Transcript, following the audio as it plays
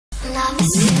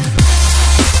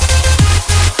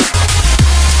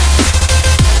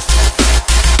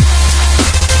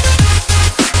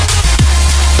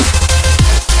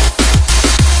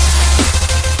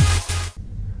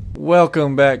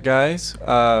Welcome back, guys.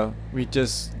 We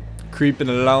just creeping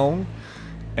along,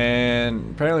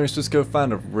 and apparently we're supposed to go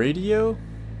find a radio.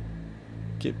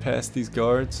 Get past these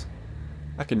guards.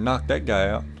 I can knock that guy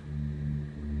out.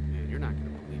 Man, you're not gonna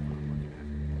believe what I'm looking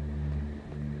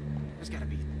at. There's gotta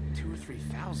be 2,000 or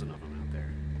 3,000 of them out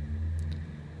there.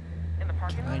 In the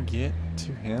parking lot? Can I get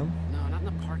to him? No, not in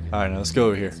the parking lot. All right, now let's go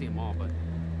over I here. can't see them all, but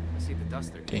I see the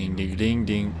dust they're Ding, ding, ding,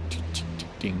 ding,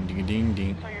 ding, ding, ding,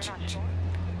 ding. So you're not sure?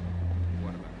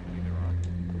 What about how many there are?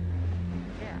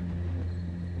 Yeah.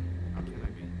 How can I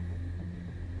be?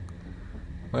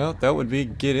 Well, that would be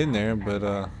get in there, but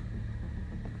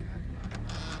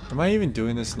am I even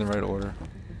doing this in the right order?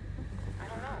 I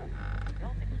don't know.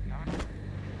 Bill thinks we are.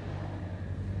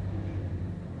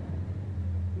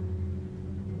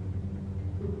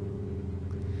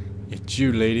 It's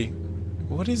you, lady.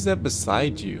 What is that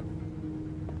beside you?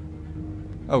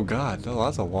 Oh God, oh,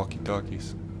 lots of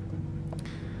walkie-talkies.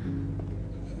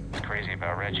 It's crazy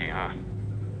about Reggie, huh?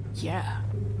 Yeah,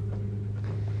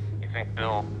 You think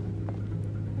Bill?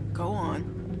 go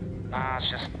on. Nah, it's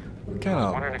just. What I was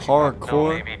kind wondering of if you thought Bill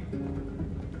parkour?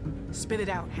 maybe. Spit it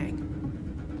out, Hank.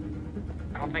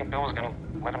 I don't think Bill was gonna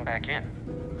let him back in.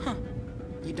 Huh.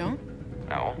 You don't?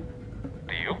 No.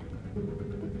 Do you?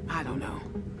 I don't know.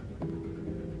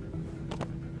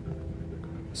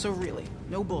 So really,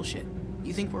 no bullshit.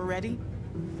 You think we're ready?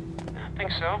 I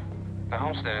think so. The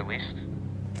homestead, at least.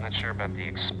 Not sure about the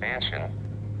expansion.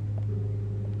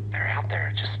 They're out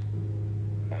there just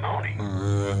moaning.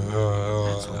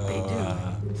 That's what they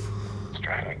do. It's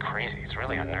driving me crazy. It's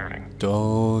really unnerving.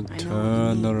 Don't I know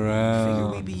turn what you mean. Figure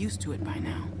we'd around. be used to it by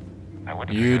now. I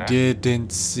wouldn't You figure that.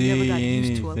 didn't You see ever got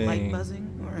used to a light anything.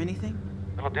 buzzing or anything?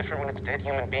 A little different when it's dead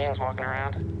human beings walking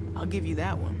around. I'll give you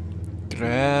that one.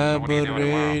 Grab What are you a doing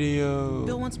tomorrow? radio.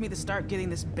 Bill wants me to start getting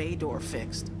this bay door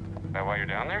fixed. Is that why you're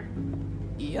down there?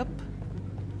 Yep.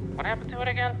 What happened to it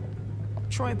again?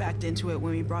 Troy backed into it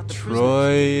when we brought the prisoner- Troy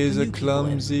is the a new people in.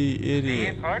 clumsy See,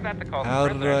 idiot. it's hard not to call How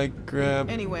them did I prisoner. grab?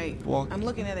 Anyway, Walk- I'm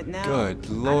looking at it now. Good I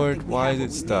don't Lord, think we why have is what it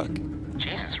we stuck? need.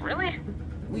 Jesus, really?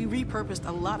 We repurposed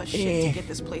a lot of shit to get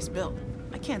this place built.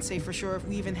 I can't say for sure if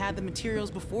we even had the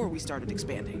materials before we started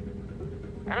expanding.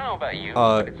 I don't know about you,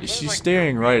 but it seems she's like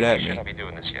staring right at we me. shouldn't be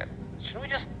doing this yet. Shouldn't we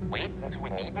just wait until we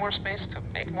need more space to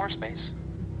make more space?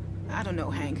 I don't know,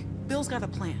 Hank. Bill's got a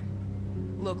plan.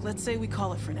 Look, let's say we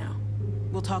call it for now.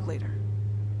 We'll talk later.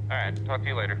 Alright, talk to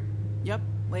you later. Yep,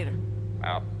 later.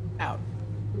 Out. Out.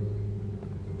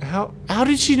 How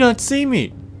did she not see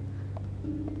me?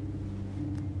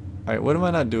 Alright, what am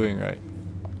I not doing right?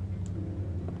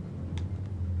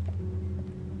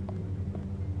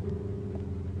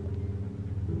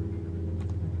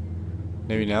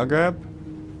 Maybe now grab?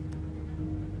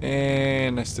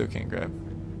 And I still can't grab.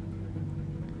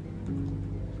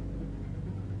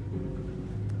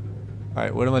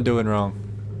 Alright, what am I doing wrong?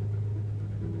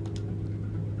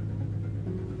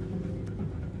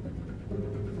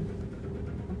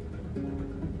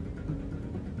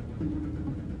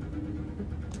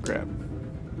 Grab.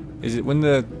 Is it when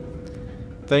the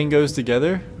thing goes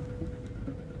together?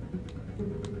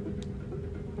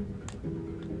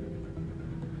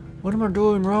 What am I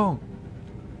doing wrong?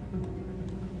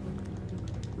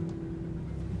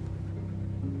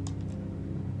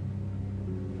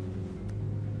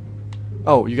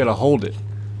 Oh, you gotta hold it.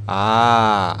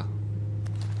 Ah.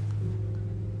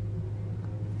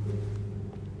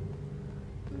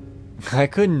 I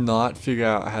could not figure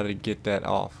out how to get that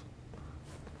off.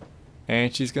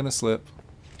 And she's gonna slip.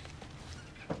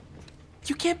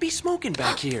 You can't be smoking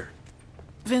back here.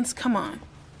 Vince, come on.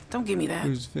 Don't give me that.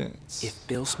 Who's Vince? If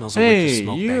Bill smells a whiff Hey, of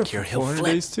smoke you're back here, for he'll 400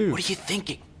 flip. days too. What are you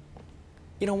thinking?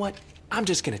 You know what? I'm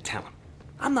just gonna tell him.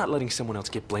 I'm not letting someone else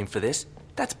get blamed for this.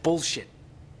 That's bullshit.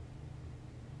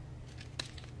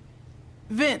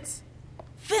 Vince!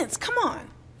 Vince, come on!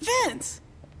 Vince!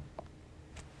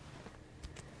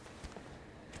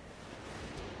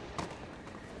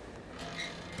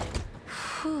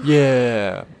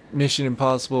 Yeah. Mission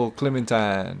Impossible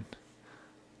Clementine.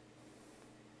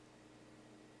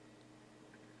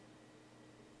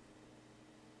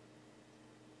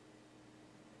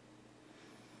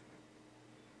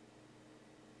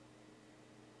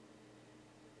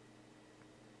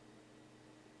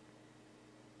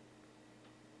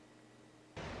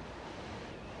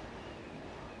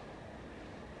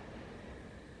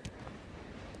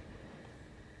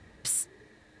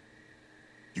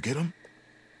 You get him?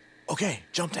 Okay,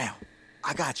 jump down.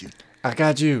 I got you. I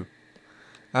got you.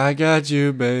 I got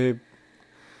you, babe.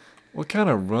 What kind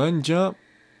of run jump?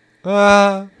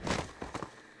 Ah!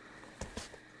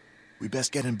 We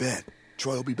best get in bed.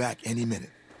 Troy will be back any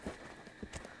minute.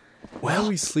 Why do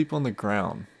we sleep on the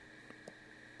ground?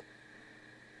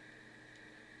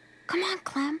 Come on,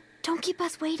 Clem. Don't keep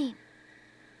us waiting.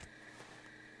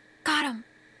 Got him.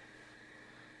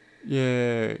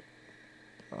 Yeah.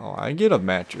 Oh, I get a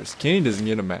mattress. Kenny doesn't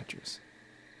get a mattress.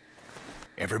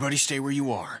 Everybody stay where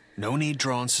you are. No need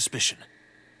drawing suspicion.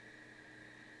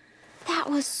 That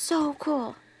was so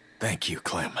cool. Thank you,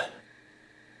 Clem.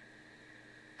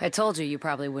 I told you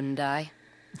probably wouldn't die.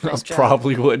 I Nice job.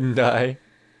 probably wouldn't die.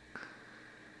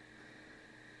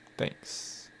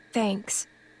 Thanks. Thanks.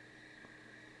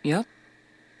 Yep.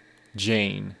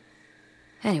 Jane.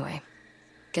 Anyway,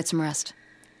 get some rest.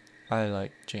 I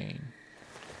like Jane.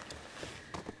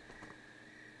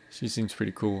 She seems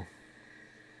pretty cool.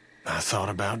 I thought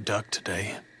about Duck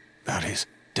today. About his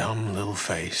dumb little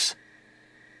face.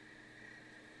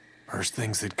 First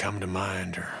things that come to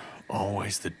mind are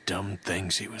always the dumb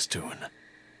things he was doing.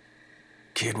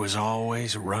 Kid was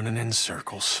always running in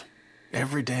circles.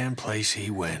 Every damn place he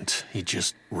went, he'd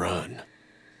just run.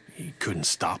 He couldn't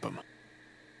stop him.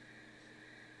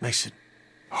 Makes it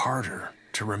harder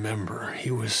to remember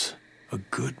he was a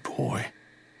good boy.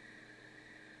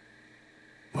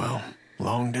 Well,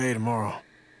 long day tomorrow.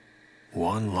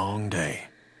 One long day.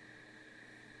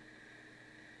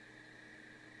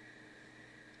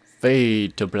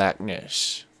 Fade to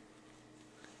blackness.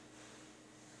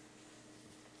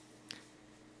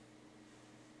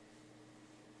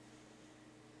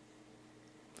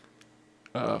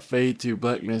 Fade to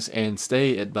blackness and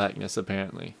stay at blackness,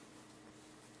 apparently.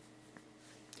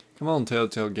 Come on,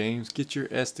 Telltale Games, get your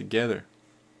S together.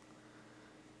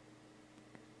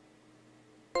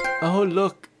 Oh,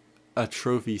 look, a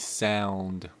trophy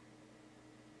sound.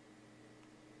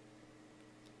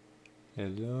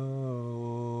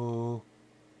 Hello.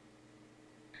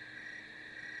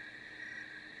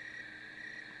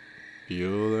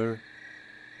 Bueller.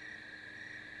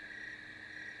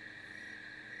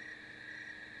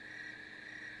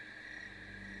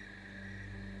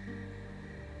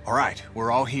 All right,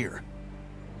 we're all here.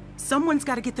 Someone's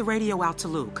got to get the radio out to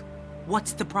Luke.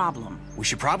 What's the problem? We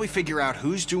should probably figure out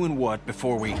who's doing what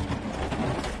before we...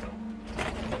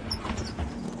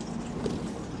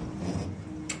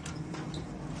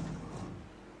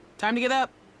 Time to get up.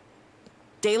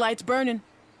 Daylight's burning.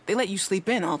 They let you sleep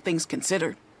in, all things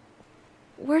considered.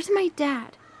 Where's my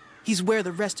dad? He's where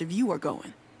the rest of you are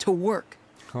going. To work.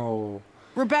 Oh.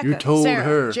 Rebecca, You told Sarah,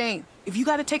 her. Jane, if you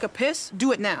gotta take a piss,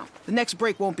 do it now. The next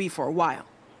break won't be for a while.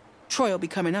 Troy will be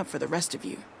coming up for the rest of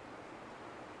you.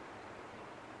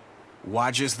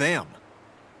 Why just them?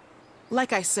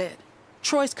 Like I said,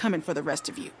 Troy's coming for the rest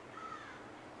of you.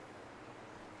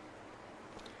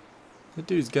 That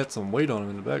dude's got some weight on him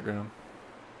in the background.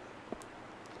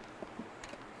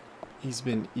 He's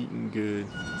been eating good.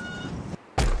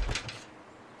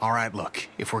 All right, look,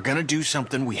 if we're gonna do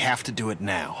something, we have to do it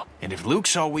now. And if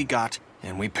Luke's all we got,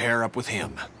 and we pair up with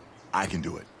him. I can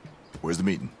do it. Where's the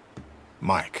meeting?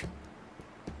 Mike,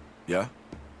 Yeah?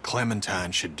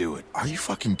 Clementine should do it. Are you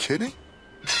fucking kidding?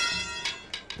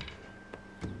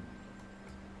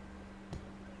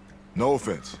 No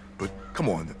offense, but come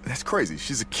on, that's crazy.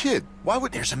 She's a kid. Why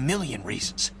would... There's a million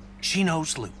reasons. She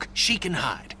knows Luke. She can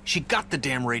hide. She got the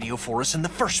damn radio for us in the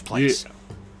first place. Yeah.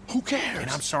 Who cares? And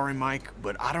I'm sorry, Mike,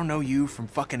 but I don't know you from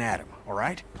fucking Adam, all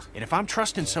right? And if I'm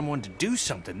trusting someone to do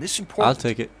something this important... I'll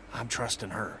take it. I'm trusting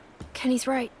her. Kenny's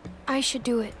right. I should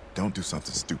do it. Don't do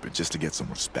something stupid just to get some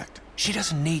respect. She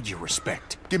doesn't need your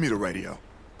respect. Give me the radio.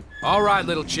 All right,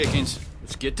 little chickens.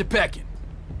 Let's get to pecking.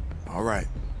 All right.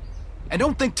 And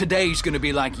don't think today's gonna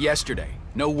be like yesterday.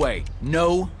 No way.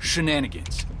 No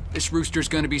shenanigans. This rooster's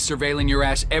gonna be surveilling your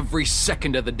ass every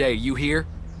second of the day, you hear?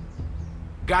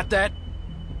 Got that?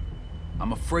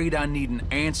 I'm afraid I need an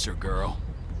answer, girl.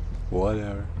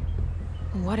 Whatever.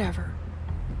 Whatever.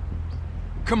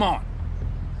 Come on.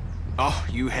 Oh,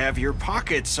 you have your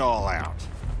pockets all out.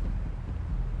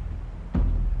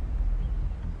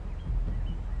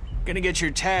 Gonna get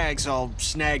your tags all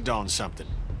snagged on something.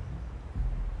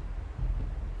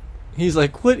 He's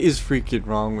like, what is freaking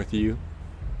wrong with you?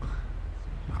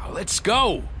 Oh, let's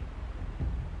go.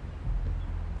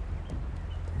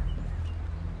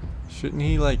 Shouldn't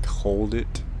he, like, hold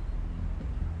it?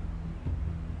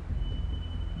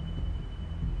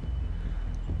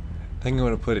 I think I'm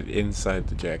gonna put it inside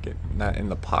the jacket, not in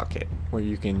the pocket, where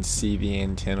you can see the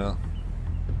antenna.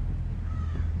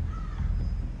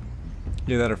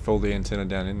 Yeah, that or fold the antenna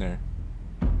down in there.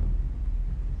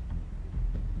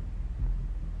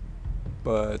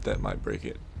 but that might break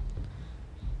it.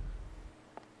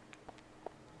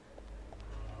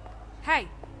 Hey,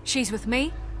 she's with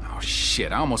me? Oh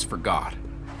shit, I almost forgot.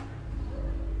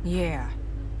 Yeah.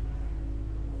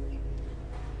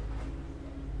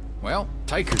 Well,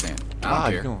 take her then. I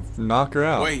don't You're care. gonna knock her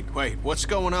out. Wait, what's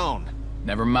going on?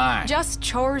 Never mind. Just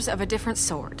chores of a different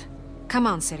sort. Come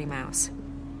on, City Mouse.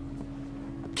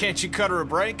 Can't you cut her a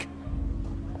break?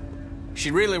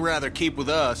 She'd really rather keep with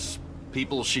us,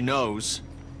 people she knows.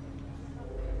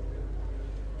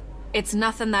 It's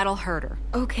nothing that'll hurt her.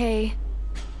 Okay.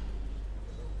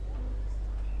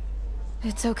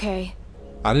 It's okay.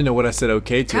 I didn't know what I said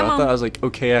okay to. Come I on. thought I was like,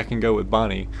 okay, I can go with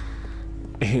Bonnie.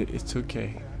 It's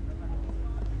okay.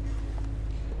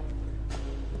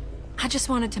 I just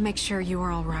wanted to make sure you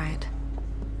were all right.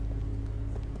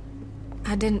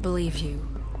 I didn't believe you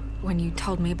when you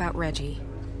told me about Reggie.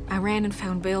 I ran and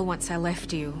found Bill once I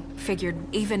left you. Figured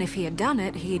even if he had done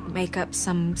it, he'd make up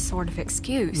some sort of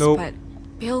excuse. Nope. But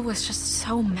Bill was just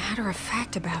so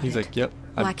matter-of-fact about He's it. like, yep.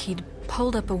 Like he'd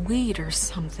pulled up a weed or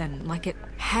something. Like it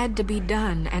had to be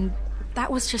done. And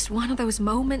that was just one of those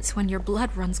moments when your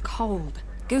blood runs cold.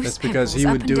 Goose That's because he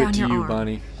pimples would up do and it down to your you, arm.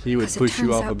 Bonnie. He would 'Cause it push you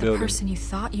turns off a out building. The person you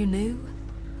thought you knew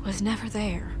was never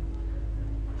there.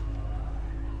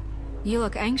 You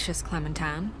look anxious,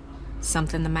 Clementine.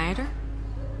 Something the matter?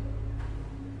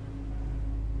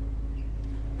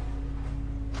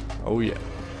 Oh yeah,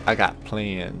 I got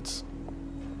plans.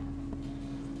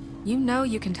 You know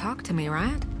you can talk to me,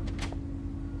 right?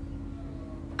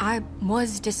 I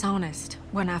was dishonest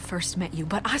when I first met you,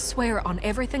 but I swear on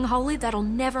everything holy that'll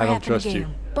never I don't happen trust again. you.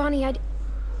 Bonnie,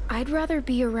 I'd rather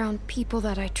be around people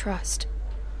that I trust.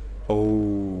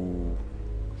 Oh,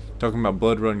 talking about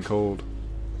blood run cold.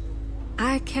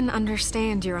 I can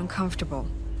understand you're uncomfortable.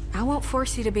 I won't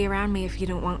force you to be around me if you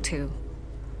don't want to.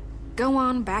 Go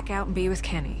on back out and be with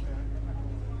Kenny.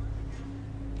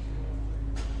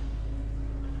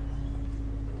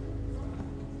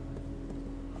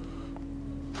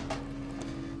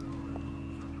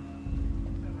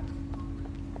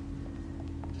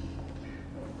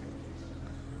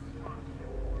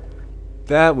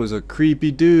 That was a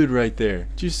creepy dude right there.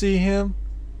 Did you see him?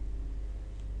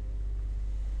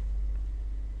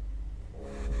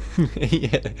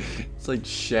 Yeah, it's like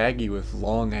Shaggy with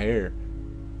long hair.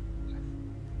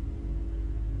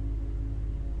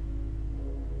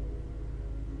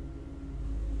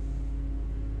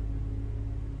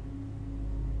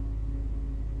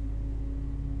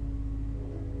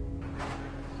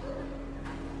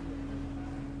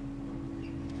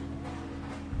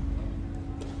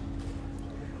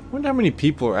 I wonder how many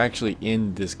people are actually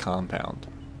in this compound.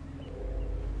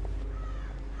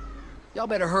 Y'all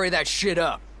better hurry that shit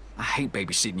up. I hate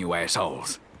babysitting you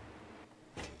assholes.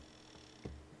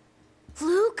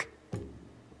 Luke?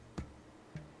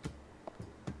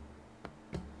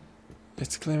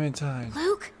 It's Clementine.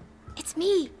 Luke? It's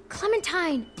me,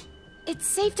 Clementine. It's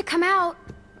safe to come out.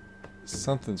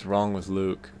 Something's wrong with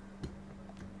Luke.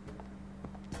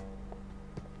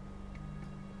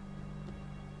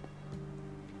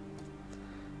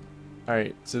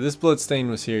 Alright, so this bloodstain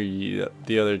was here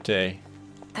the other day.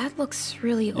 That looks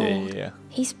really Yeah, old. yeah.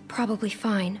 He's probably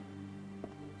fine.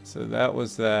 So that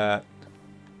was that.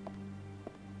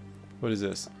 What is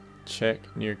this? Check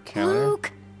near counter?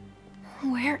 Luke!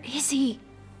 Where is he?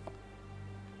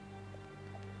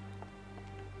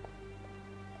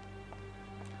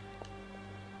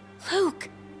 Luke!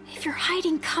 If you're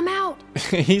hiding, come out!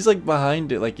 He's like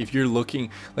behind it, like if you're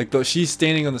looking, like though she's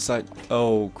standing on the side.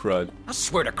 Oh crud. I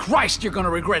swear to Christ you're gonna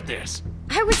regret this.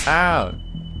 I was... Ow!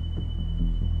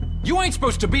 You ain't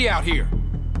supposed to be out here.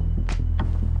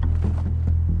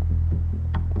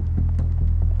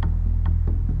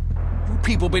 You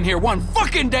people been here one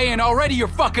fucking day and already you're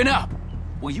fucking up.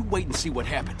 Well, you wait and see what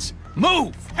happens.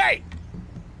 Move! Hey!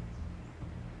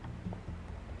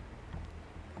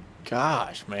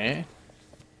 Gosh, man.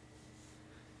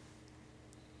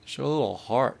 Show a little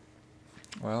heart.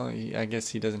 Well, I guess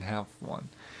he doesn't have one.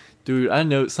 Dude, I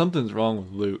know something's wrong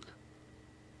with Luke.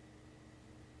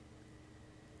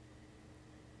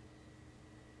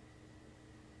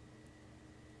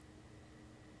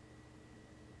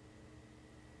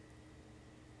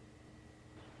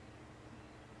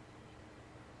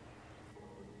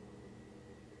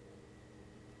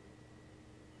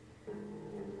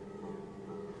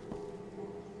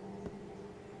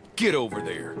 Get over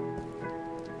there.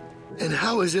 And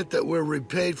how is it that we're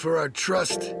repaid for our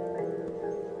trust?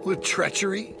 With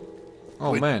treachery?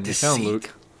 Oh With man, you found deceit? Luke.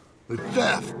 With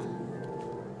theft?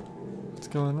 What's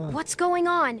going on? What's going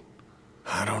on?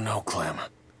 I don't know, Clem.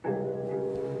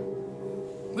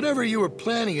 Whatever you were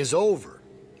planning is over.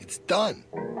 It's it's done.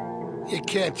 You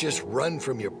can't just run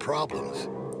from your problems.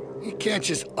 You can't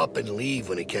just up and leave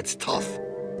when it gets tough.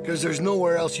 Because there's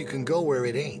nowhere else you can go where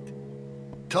it ain't.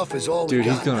 Tough is all Dude, we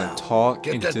got he's gonna now. talk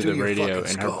Get into that the through your radio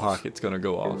fucking and her skulls. pocket's gonna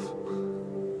go off.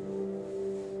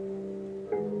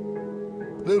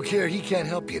 Luke here, he can't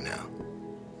help you now.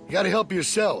 You gotta help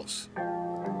yourselves.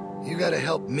 You gotta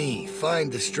help me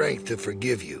find the strength to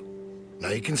forgive you. Now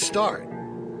you can start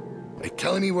by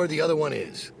telling me where the other one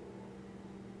is.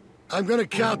 I'm gonna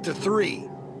count to 3.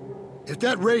 If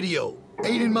that radio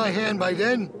ain't in my hand by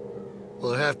then,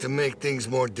 we'll have to make things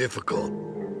more difficult.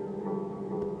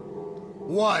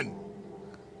 1,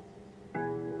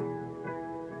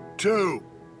 2.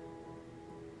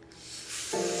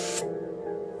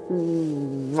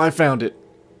 I found it.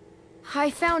 I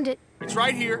found it. It's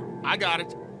right here. I got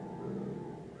it.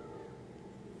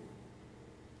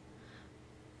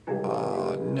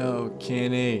 Oh, no,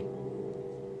 Kenny.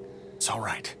 It's all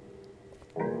right.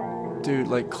 Dude,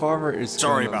 like, Carver is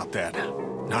Sorry gonna- about that.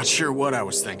 Not sure what I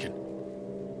was thinking.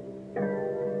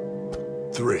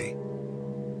 3.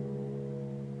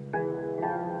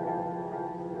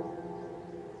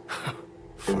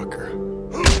 Fucker.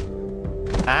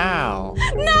 Ow.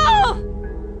 No!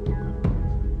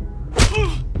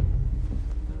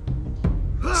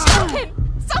 Stop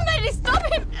him! Somebody stop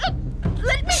him!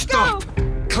 Let me Stop!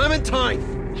 go!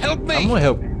 Clementine, help me! I'm gonna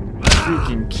help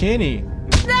freaking Kenny.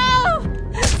 No!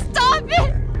 Stop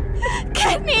it!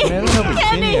 Kenny! Man, I'm helping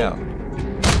Kenny! Kenny out.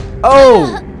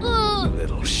 Oh!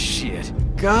 Little shit.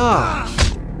 Gosh.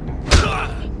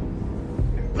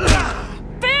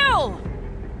 Bill!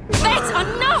 That's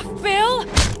enough, Bill!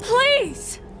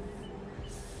 Please!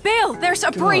 Bill, there's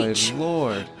a breach! Good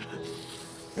Lord.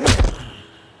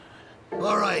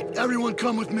 All right, everyone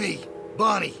come with me.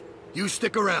 Bonnie, you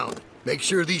stick around. Make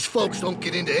sure these folks don't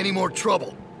get into any more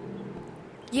trouble.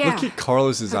 Yeah. Look at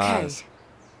Carlos's Okay. eyes.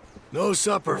 No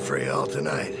supper for y'all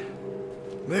tonight.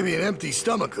 Maybe an empty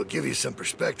stomach will give you some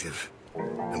perspective.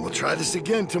 And we'll try this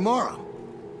again tomorrow.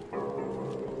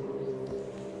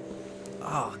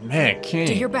 Oh, man, Kenny.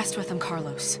 Do your best with him,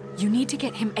 Carlos. You need to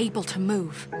get him able to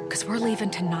move, because we're leaving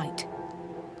tonight.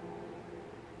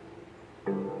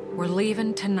 We're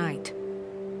leaving tonight.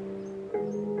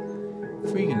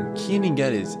 Freaking Kenny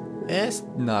got his ass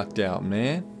knocked out,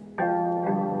 man.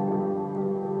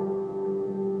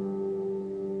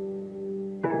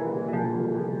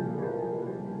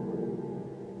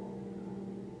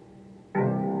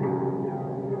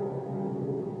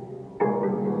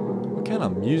 What kind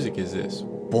of music is this?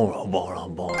 Bora, bora,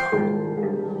 bora.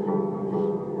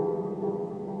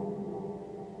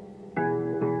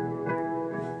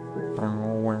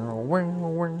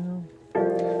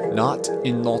 Not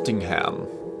in Nottingham.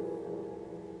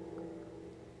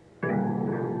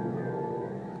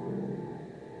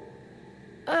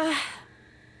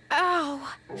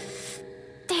 Ow.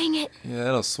 Dang it. Yeah,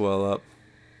 that'll swell up.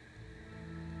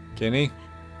 Kenny?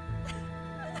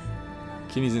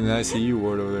 Kenny's in the ICU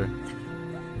ward over there.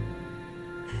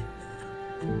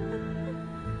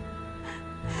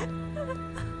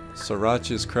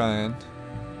 Sriracha's crying.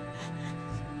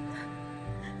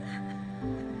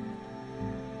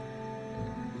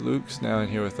 Luke's now in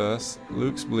here with us.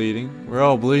 Luke's bleeding. We're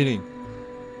all bleeding.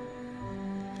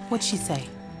 What'd she say?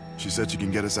 She said she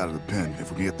can get us out of the pen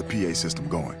if we can get the PA system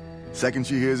going. Second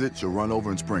she hears it, she'll run over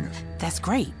and spring us. That's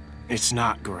great. It's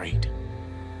not great.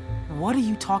 What are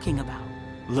you talking about?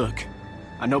 Look,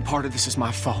 I know part of this is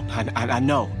my fault. I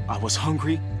know. I was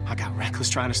hungry, I got reckless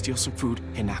trying to steal some food,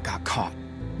 and I got caught.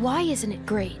 Why isn't it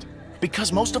great?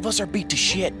 Because most of us are beat to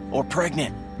shit or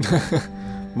pregnant.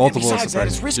 Multiple and besides that,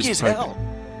 it's pregnant, risky just as pregnant.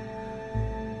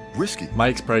 hell. Risky?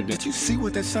 Mike's pregnant. Did you see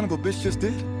what that son of a bitch just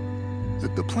did?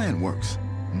 The plan works.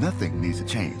 Nothing needs to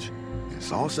change.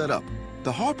 It's all set up.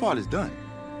 The hard part is done.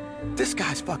 This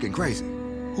guy's fucking crazy.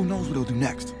 Who knows what he'll do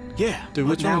next? Yeah, Dude,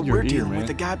 but what's wrong now with your we're ear, dealing man? with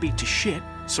a guy beat to shit,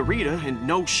 Sarita, and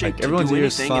no shape Like, to everyone's do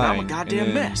ear's anything, and I'm a fine, goddamn and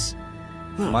then mess.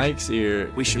 Look, Mike's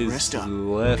ear, we should his rest up.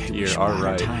 left Okay, we ear, should our bide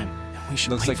our right. time. We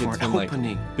should Looks wait like for it's an been like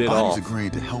opening. bit Bonnie's off.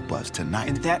 agreeing to help us tonight.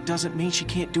 And that doesn't mean she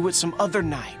can't do it some other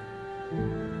night.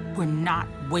 We're not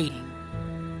waiting.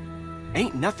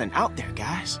 Ain't nothing out there,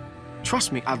 guys.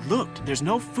 Trust me, I've looked. There's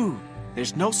no food.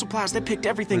 There's no supplies. They picked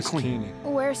everything Where's clean. Kenny?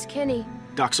 Where's Kenny?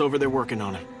 Doc's over there working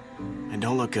on him. And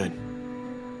don't look good.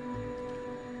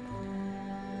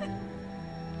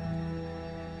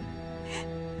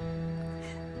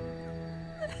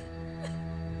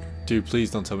 Dude,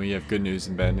 please don't tell me you have good news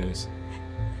and bad news.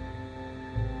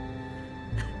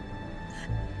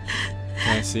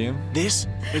 Can I see him? This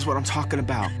is what I'm talking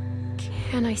about.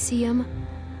 Can I see him?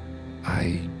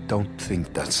 I don't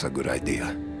think that's a good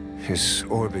idea. His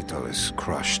orbital is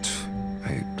crushed.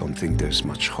 I don't think there's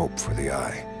much hope for the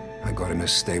eye. I got him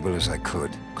as stable as I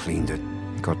could, cleaned it,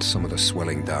 got some of the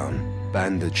swelling down,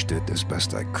 bandaged it as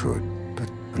best I could. But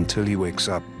until he wakes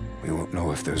up, we won't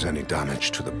know if there's any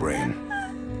damage to the brain.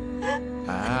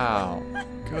 Ow.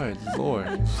 Good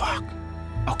lord. Fuck.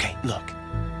 Okay, look.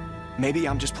 Maybe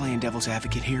I'm just playing devil's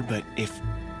advocate here, but if...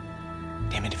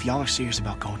 Damn it, if y'all are serious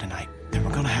about going tonight, then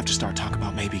we're gonna have to start talking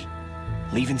about maybe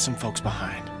leaving some folks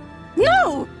behind.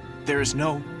 No! There is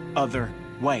no other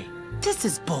way. This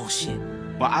is bullshit.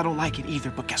 Well, I don't like it either,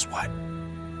 but guess what?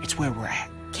 It's where we're at.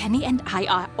 Kenny and I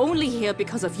are only here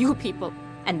because of you people,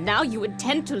 and now you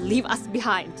intend to leave us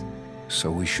behind. So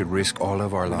we should risk all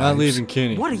of our lives? Not leaving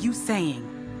Kenny. What are you saying?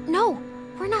 No,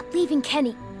 we're not leaving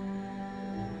Kenny.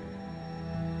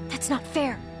 That's not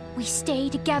fair. We stay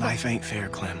together. Life ain't fair,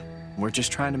 Clem. We're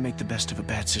just trying to make the best of a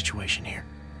bad situation here.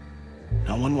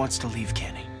 No one wants to leave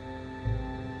Kenny.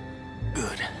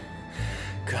 Good.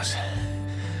 'Cause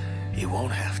you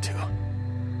won't have to.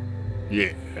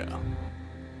 Yeah.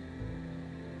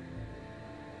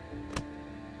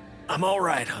 I'm all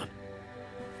right, hon.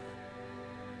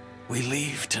 We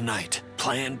leave tonight.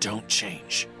 Plan don't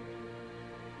change.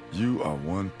 You are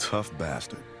one tough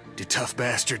bastard. Do tough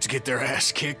bastards get their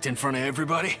ass kicked in front of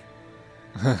everybody?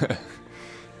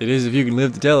 It is if you can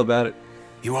live to tell about it.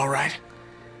 You all right?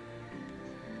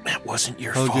 That wasn't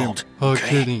your Hug fault. him. Hug okay?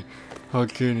 Kenny. Hug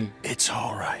Kenny. It's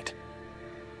all right.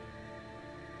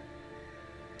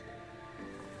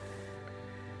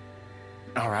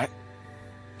 All right.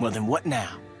 Well, then what now?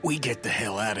 We get the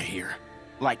hell out of here.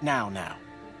 Like now.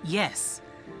 Yes.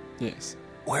 Yes.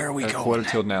 Where are we At going? quarter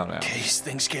till now. In case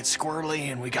things get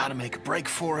squirrely and we gotta make a break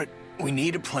for it, we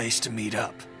need a place to meet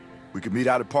up. We could meet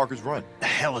out at Parker's Run. The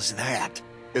hell is that?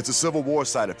 It's a Civil War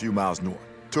site a few miles north.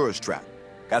 Tourist trap.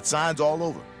 Got signs all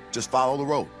over. Just follow the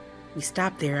road. We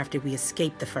stopped there after we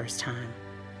escaped the first time.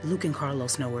 Luke and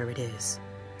Carlos know where it is.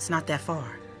 It's not that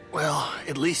far. Well,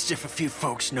 at least if a few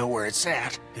folks know where it's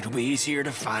at, it'll be easier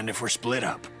to find if we're split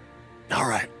up. All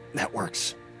right, that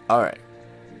works. All right.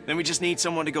 Then we just need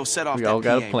someone to go set off We that all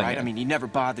got a PA, plan. right? I mean, you never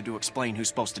bothered to explain who's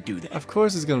supposed to do that. Of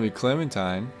course it's gonna be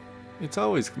Clementine. It's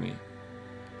always me.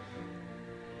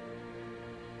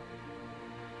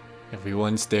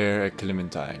 Everyone stare at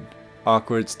Clementine.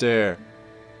 Awkward stare.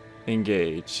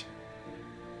 Engage.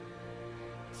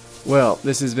 Well,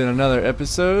 this has been another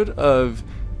episode of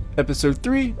episode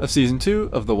 3 of season 2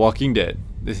 of The Walking Dead.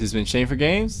 This has been Shane for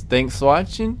Games. Thanks for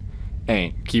watching,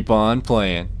 and keep on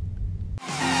playing.